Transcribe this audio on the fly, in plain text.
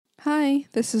Hi,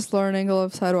 this is Lauren Engel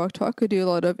of Sidewalk Talk. I do a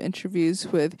lot of interviews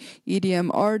with EDM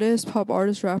artists, pop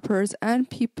artists, rappers, and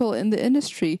people in the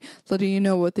industry, letting you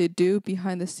know what they do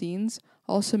behind the scenes.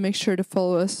 Also, make sure to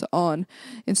follow us on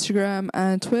Instagram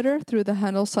and Twitter through the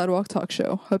handle Sidewalk Talk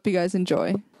Show. Hope you guys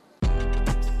enjoy.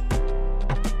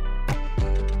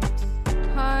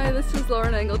 Hi, this is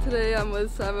Lauren Engel. Today I'm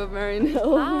with Sam of Marion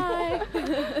Hill. Hi!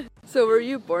 So were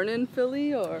you born in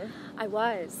Philly or? I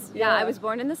was. Yeah, I was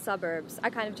born in the suburbs. I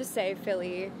kind of just say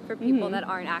Philly for people that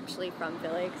aren't actually from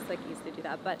Philly, because like used to do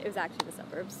that, but it was actually the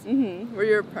suburbs. Were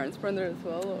your parents born there as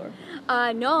well,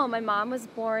 or? No, my mom was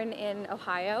born in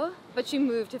Ohio, but she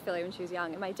moved to Philly when she was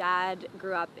young, and my dad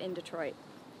grew up in Detroit.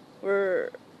 Were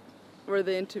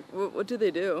they into, what do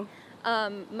they do?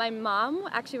 My mom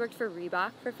actually worked for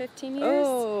Reebok for 15 years.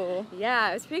 Oh.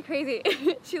 Yeah, it was pretty crazy.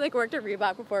 She like worked at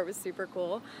Reebok before it was super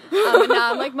cool. And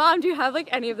now I'm like, Mom, do you have like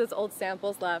any of those old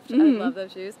samples left? I love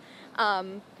those shoes.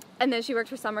 And then she worked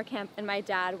for summer camp, and my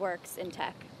dad works in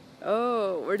tech.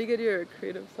 Oh, where do you get your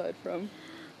creative side from?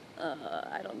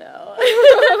 I don't know.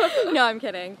 No, I'm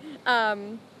kidding.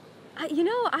 I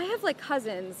have like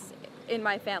cousins in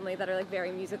my family that are like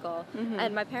very musical,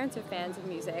 and my parents are fans of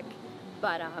music,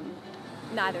 but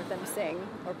neither of them sing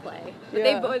or play.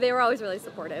 But they were always really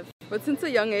supportive. But since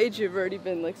a young age, you've already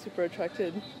been like super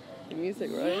attracted to music,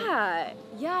 right?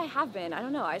 Yeah, I have been. I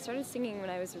don't know. I started singing when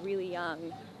I was really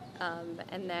young,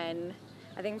 and then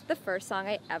I think the first song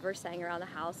I ever sang around the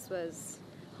house was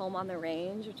Home on the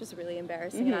Range, which is really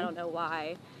embarrassing, and I don't know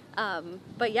why.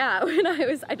 But yeah, when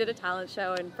I did a talent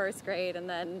show in first grade, and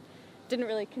then didn't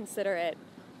really consider it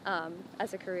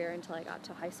as a career until I got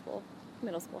to high school.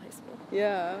 Middle school, high school.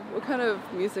 Yeah. What kind of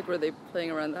music were they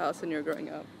playing around the house when you were growing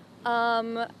up?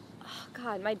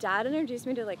 My dad introduced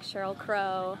me to like Sheryl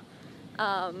Crow,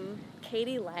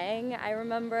 Katie Lang, I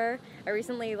remember. I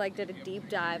recently like did a deep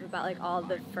dive about like all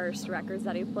the first records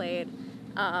that he played.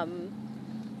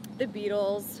 The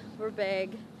Beatles were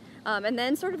big. And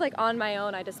then sort of like on my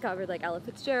own, I discovered like Ella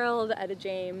Fitzgerald, Etta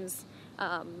James,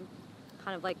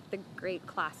 kind of like the great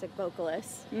classic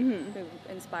vocalists who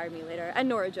inspired me later, and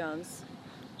Norah Jones.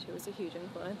 She was a huge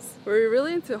influence. Were you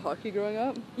really into hockey growing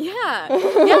up? Yeah,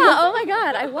 oh my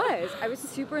god, I was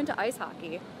super into ice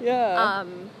hockey. Yeah.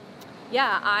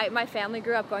 My family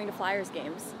grew up going to Flyers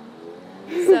games,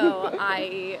 so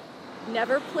I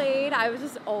never played. I was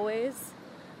just always,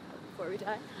 before we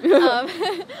die,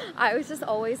 I was just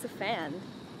always a fan.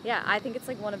 Yeah, I think it's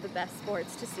like one of the best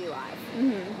sports to see live.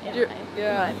 In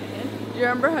my opinion. Do you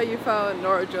remember how you found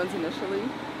Norah Jones initially?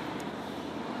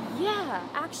 Yeah,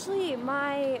 actually,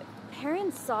 my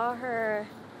parents saw her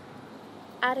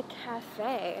at a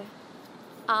cafe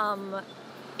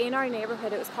in our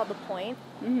neighborhood. It was called The Point,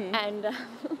 and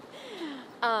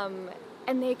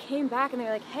they came back and they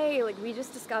were like, "Hey, like we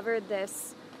just discovered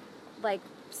this like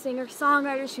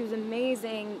singer-songwriter. She was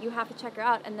amazing. You have to check her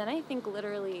out." And then I think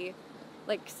literally,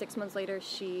 like 6 months later,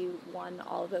 she won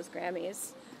all of those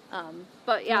Grammys.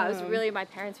 But yeah, it was really my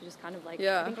parents who just kind of like,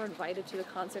 I think were invited to the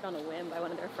concert on a whim by one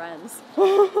of their friends.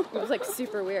 It was like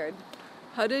super weird.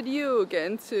 How did you get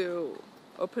into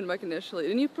open mic initially?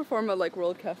 Didn't you perform at like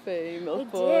World Cafe, Milk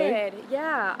Boy? I did,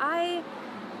 yeah. I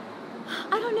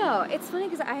don't know. It's funny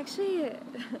because I actually,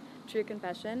 true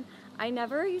confession, I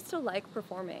never used to like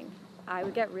performing. I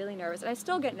would get really nervous, and I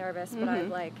still get nervous, but I'm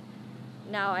like,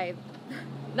 now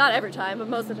not every time, but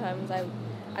most of the times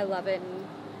I love it, and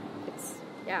it's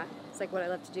like what I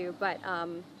love to do. But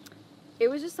it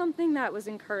was just something that was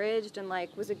encouraged and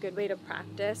like was a good way to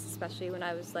practice, especially when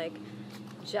I was like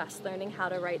just learning how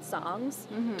to write songs.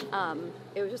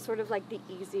 It was just sort of like the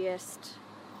easiest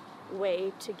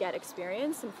way to get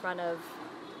experience in front of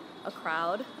a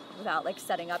crowd without like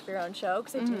setting up your own show,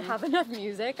 because I didn't have enough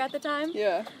music at the time.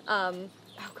 Yeah. Oh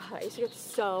god, I used to get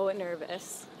so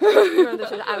nervous.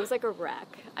 I was like a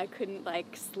wreck. I couldn't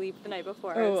like sleep the night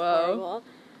before. It was horrible.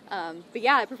 But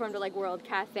yeah, I performed at like World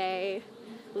Cafe,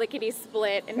 Lickety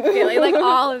Split in Philly, like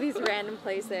all of these random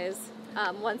places.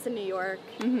 Once in New York,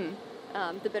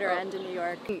 the Bitter End in New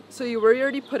York. So you were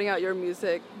already putting out your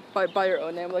music by your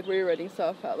own name? Like were you writing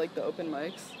stuff at like the open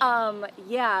mics?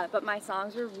 Yeah, but my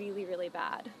songs were really, really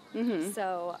bad.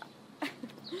 So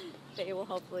they will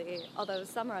hopefully, although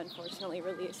some are unfortunately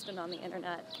released and on the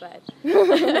internet, but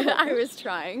I was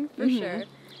trying for sure.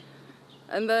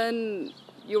 And then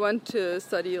you went to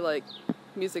study like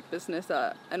music business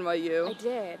at NYU. I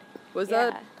did.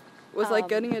 Was like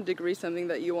getting a degree something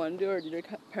that you wanted to do, or did your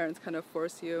parents kind of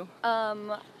force you?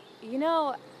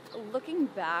 Looking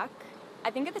back,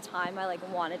 I think at the time I like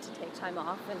wanted to take time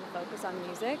off and focus on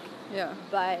music. Yeah.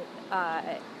 But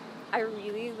I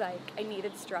really I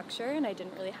needed structure, and I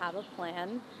didn't really have a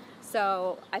plan.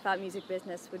 So I thought music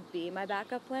business would be my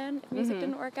backup plan if music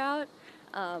didn't work out.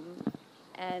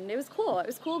 And it was cool. It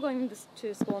was cool going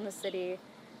to school in the city.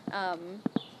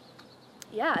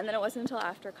 Yeah, and then it wasn't until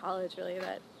after college, really,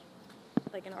 that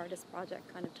like an artist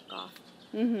project kind of took off.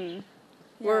 Yeah.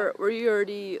 Were you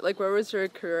already, like, where was your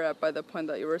career at by the point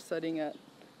that you were studying at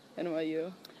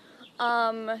NYU?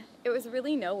 It was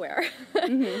really nowhere.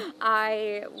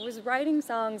 I was writing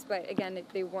songs, but again,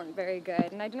 they weren't very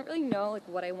good, and I didn't really know like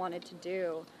what I wanted to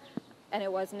do. And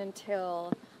it wasn't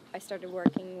until I started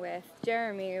working with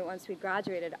Jeremy once we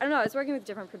graduated. I don't know, I was working with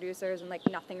different producers, and like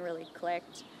nothing really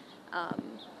clicked.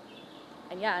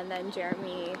 And yeah, and then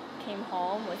Jeremy came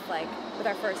home with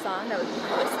our first song that was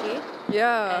Whiskey.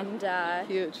 Yeah. And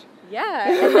huge.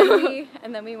 Yeah,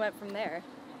 and then we went from there.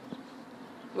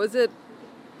 Was it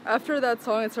after that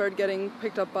song it started getting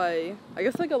picked up by, I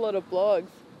guess, like a lot of blogs?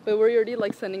 But were you already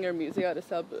like sending your music out,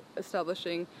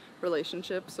 establishing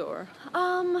relationships, or?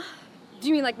 Do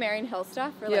you mean like Marion Hill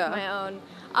stuff, or like my own?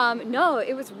 No,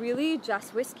 it was really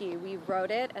just Whiskey. We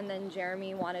wrote it, and then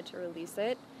Jeremy wanted to release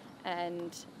it.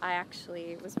 And I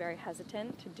actually was very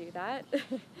hesitant to do that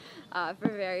for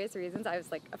various reasons. I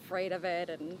was like afraid of it,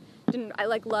 and I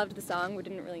loved the song, but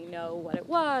didn't really know what it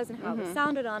was and how it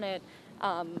sounded on it.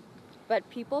 But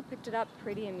people picked it up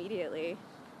pretty immediately,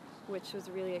 which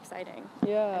was really exciting.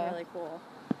 Yeah. And really cool.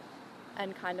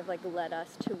 And kind of like led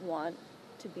us to want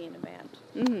to be in a band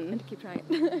and to keep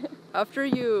trying. After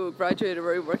you graduated,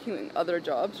 were you working other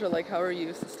jobs, or like how are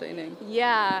you sustaining?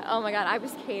 Yeah, oh my god, I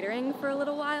was catering for a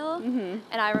little while, and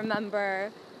I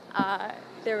remember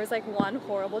there was like one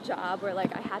horrible job where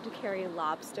like I had to carry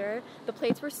lobster. The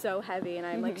plates were so heavy and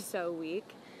I'm like so weak.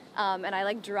 And I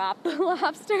like dropped the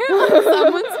lobster on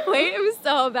someone's plate. It was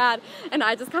so bad. And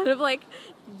I just kind of like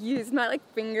used my like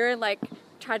finger and like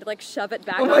tried to like shove it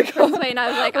back on the person's plate, and I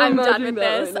was like, I'm done with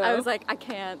this. Right, I was like, I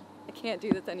can't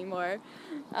do this anymore.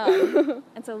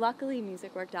 And so luckily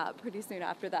music worked out pretty soon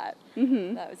after that.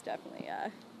 That was definitely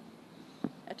a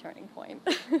turning point.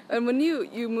 And when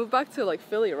you moved back to like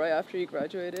Philly right after you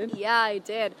graduated? Yeah, I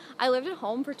did. I lived at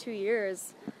home for 2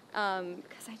 years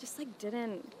because I just like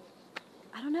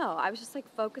I don't know, I was just like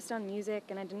focused on music,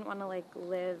 and I didn't want to like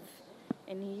live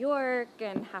in New York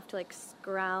and have to like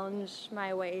scrounge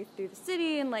my way through the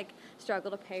city and like struggle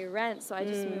to pay rent, so I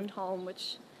just moved home,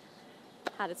 which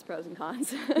had its pros and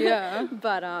cons. Yeah.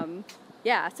 But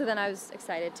yeah, so then I was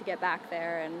excited to get back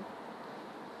there and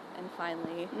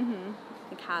finally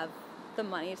like have the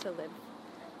money to live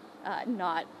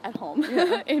not at home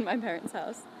in my parents'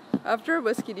 house. After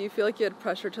Whiskey, do you feel like you had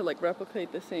pressure to like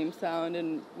replicate the same sound,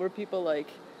 and were people like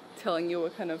telling you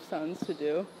what kind of sounds to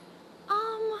do?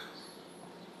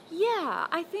 Yeah,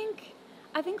 I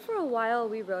think for a while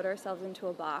we wrote ourselves into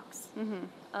a box.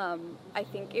 I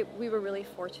think we were really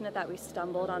fortunate that we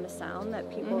stumbled on a sound that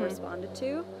people responded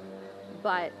to,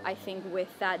 but I think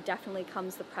with that definitely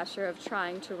comes the pressure of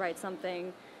trying to write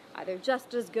something either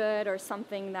just as good or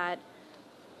something that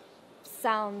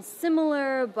sounds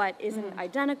similar but isn't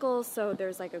identical, so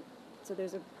there's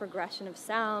a progression of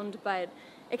sound, but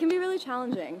it can be really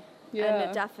challenging. And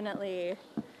it definitely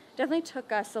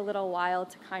took us a little while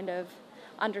to kind of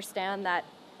understand that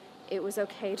it was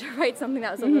okay to write something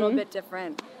that was a little bit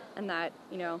different and that,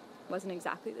 wasn't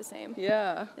exactly the same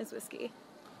as Whiskey.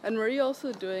 And were you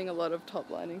also doing a lot of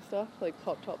top-lining stuff, like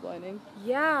pop top-lining?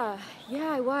 Yeah,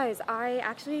 I was. I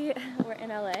actually, we're in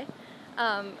LA.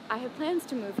 I had plans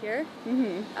to move here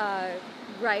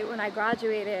right when I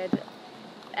graduated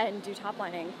and do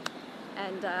top-lining.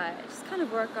 And just kind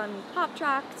of work on pop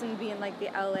tracks and be in like the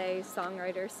LA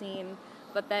songwriter scene.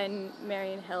 But then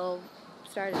Marion Hill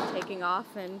started taking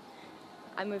off, and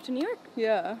I moved to New York.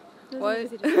 Yeah. Why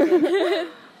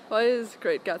is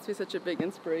Great Gatsby such a big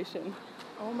inspiration?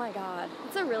 Oh my God,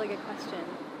 that's a really good question.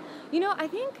 I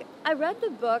think I read the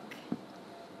book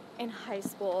in high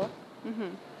school,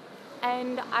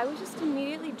 and I was just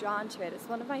immediately drawn to it. It's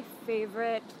one of my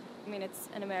favorite. It's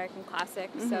an American classic,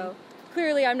 so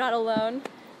clearly I'm not alone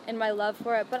in my love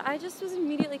for it, but I just was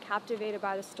immediately captivated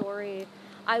by the story.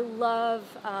 I love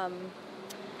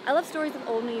stories of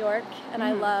old New York, and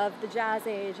I love the Jazz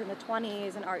Age and the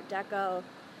 20s and Art Deco.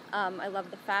 I love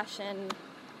the fashion,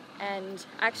 and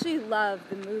I actually love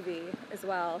the movie as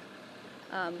well,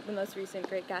 the most recent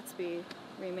Great Gatsby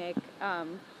remake.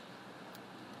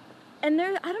 And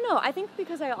I don't know, I think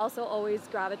because I also always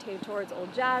gravitate towards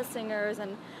old jazz singers,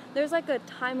 and there's like a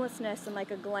timelessness and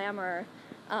like a glamour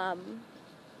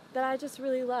that I just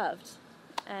really loved.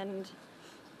 And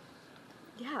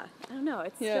yeah, I don't know,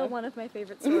 it's still one of my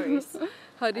favorite stories.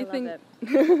 How do you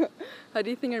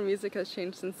think your music has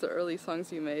changed since the early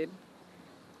songs you made?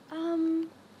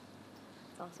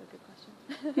 It's also a good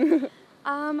question.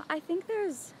 I think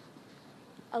there's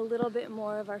a little bit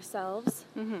more of ourselves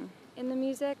in the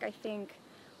music. I think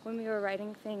when we were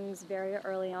writing things very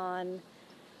early on,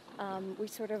 we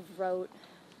sort of wrote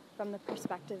from the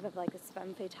perspective of like a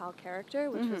femme fatale character,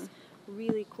 which was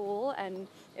really cool and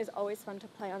is always fun to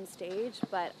play on stage,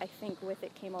 but I think with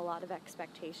it came a lot of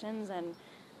expectations, and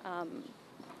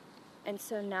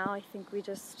so now I think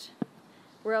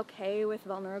we're okay with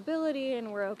vulnerability,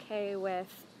 and we're okay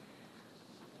with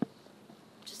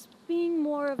just being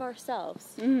more of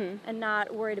ourselves and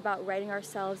not worried about writing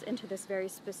ourselves into this very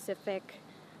specific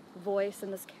voice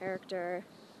and this character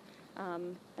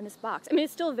and this box. I mean,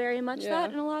 it's still very much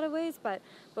that in a lot of ways, but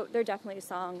there are definitely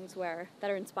songs that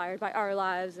are inspired by our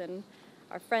lives and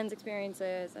our friends'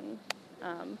 experiences, and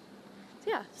so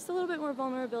yeah, just a little bit more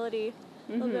vulnerability,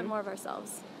 a little bit more of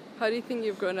ourselves. How do you think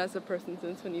you've grown as a person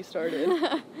since when you started?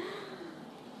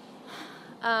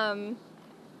 I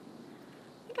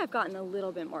think I've gotten a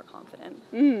little bit more confident.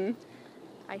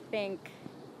 I think,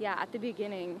 at the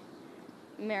beginning,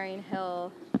 Marian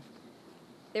Hill,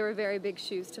 they were very big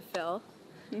shoes to fill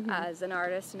as an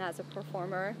artist and as a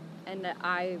performer, and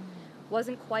I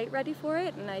wasn't quite ready for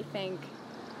it, and I think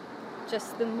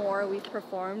just the more we've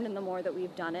performed and the more that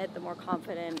we've done it, the more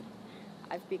confident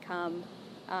I've become.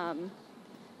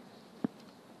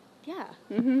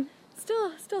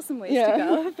 Still some ways to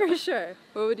go, for sure.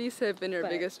 What would you say have been your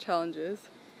biggest challenges?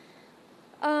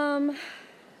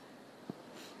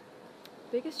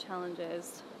 Biggest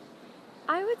challenges?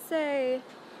 I would say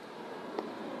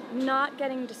not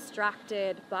getting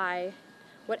distracted by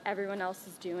what everyone else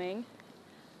is doing.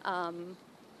 And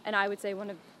I would say one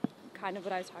of kind of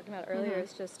what I was talking about earlier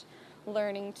is just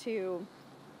learning to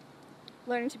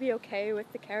be okay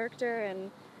with the character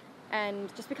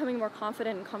and just becoming more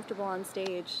confident and comfortable on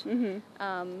stage.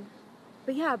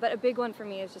 But a big one for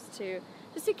me is just to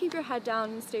keep your head down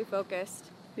and stay focused.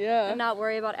 And not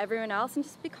worry about everyone else, and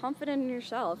just be confident in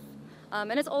yourself.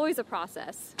 And it's always a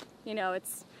process. You know,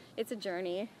 it's a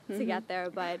journey to get there,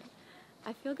 but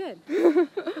I feel good. I feel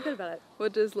good about it.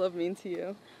 What does love mean to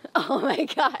you? Oh my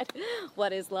God.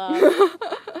 What is love?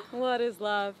 What is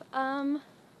love?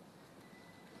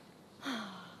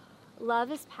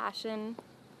 Love is passion.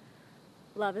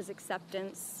 Love is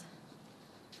acceptance.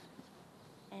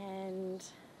 And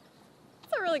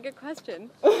it's a really good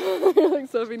question. You're like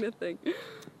something to think.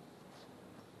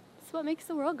 It's what makes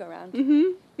the world go round.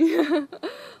 Yeah.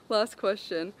 Last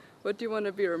question. What do you want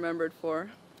to be remembered for?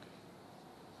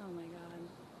 Oh my God.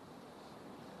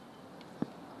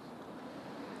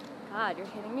 God, you're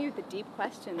hitting me with the deep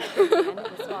questions at the end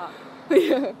of this walk.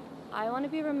 Yeah. I want to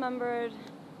be remembered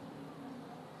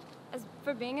as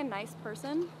for being a nice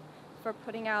person, for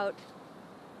putting out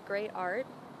great art,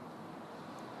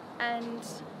 and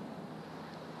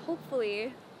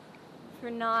hopefully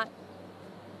for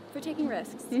taking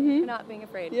risks, for not being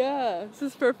afraid. Yeah, this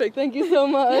is perfect. Thank you so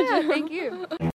much. Yeah, thank you.